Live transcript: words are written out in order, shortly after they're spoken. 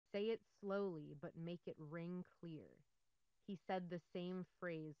Say it slowly, but make it ring clear. He said the same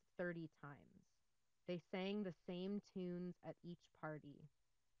phrase 30 times. They sang the same tunes at each party.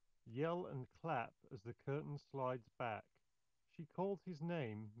 Yell and clap as the curtain slides back. She called his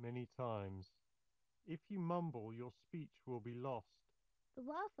name many times. If you mumble, your speech will be lost. The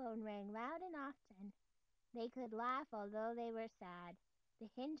wall phone rang loud and often. They could laugh although they were sad. The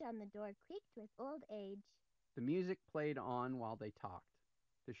hinge on the door creaked with old age. The music played on while they talked.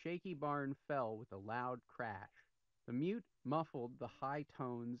 The shaky barn fell with a loud crash. The mute muffled the high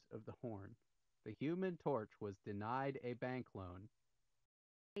tones of the horn. The human torch was denied a bank loan.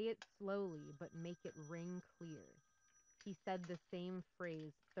 Say it slowly, but make it ring clear. He said the same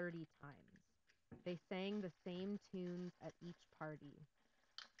phrase 30 times. They sang the same tunes at each party.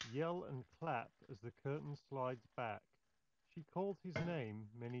 Yell and clap as the curtain slides back. She called his name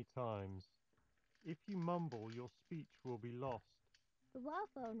many times. If you mumble, your speech will be lost. The wall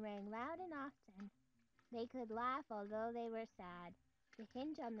phone rang loud and often. They could laugh although they were sad. The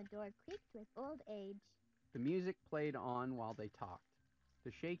hinge on the door creaked with old age. The music played on while they talked.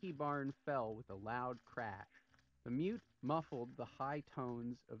 The shaky barn fell with a loud crash. The mute muffled the high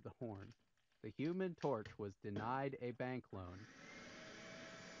tones of the horn. The human torch was denied a bank loan.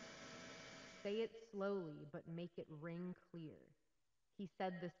 Say it slowly, but make it ring clear. He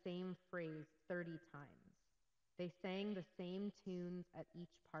said the same phrase 30 times. They sang the same tunes at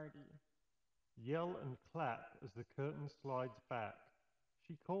each party. Yell and clap as the curtain slides back.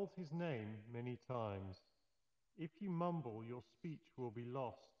 She called his name many times. If you mumble, your speech will be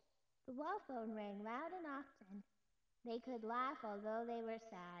lost. The wall phone rang loud and often. They could laugh although they were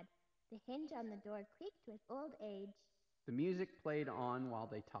sad. The hinge on the door creaked with old age. The music played on while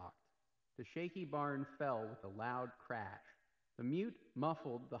they talked. The shaky barn fell with a loud crash. The mute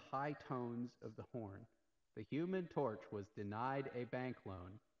muffled the high tones of the horn. The human torch was denied a bank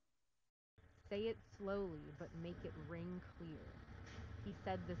loan. Say it slowly, but make it ring clear. He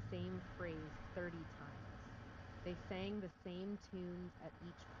said the same phrase 30 times. They sang the same tunes at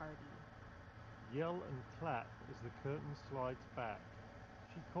each party. Yell and clap as the curtain slides back.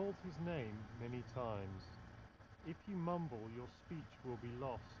 She called his name many times. If you mumble, your speech will be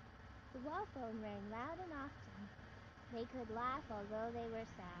lost. The wall phone rang loud and often. They could laugh although they were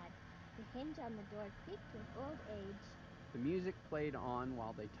sad. The hinge on the door creaked with old age. The music played on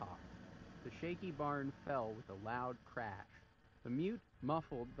while they talked. The shaky barn fell with a loud crash. The mute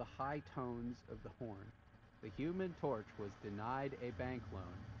muffled the high tones of the horn. The human torch was denied a bank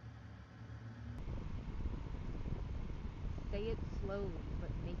loan. Say it slowly,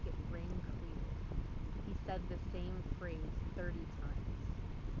 but make it ring clear. He said the same phrase 30 times.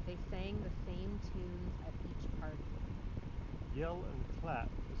 They sang the same tunes at each party. Yell and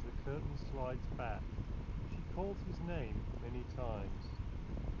clap as the curtain slides back. She called his name many times.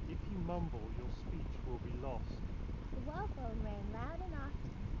 If you mumble, your speech will be lost. The wall phone rang loud and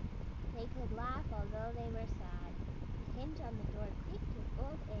often. They could laugh although they were sad. The hinge on the door creaked with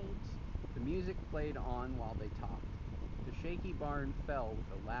old age. The music played on while they talked. The shaky barn fell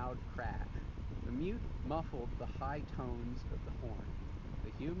with a loud crash. The mute muffled the high tones of the horn.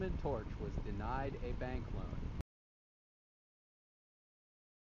 The human torch was denied a bank loan.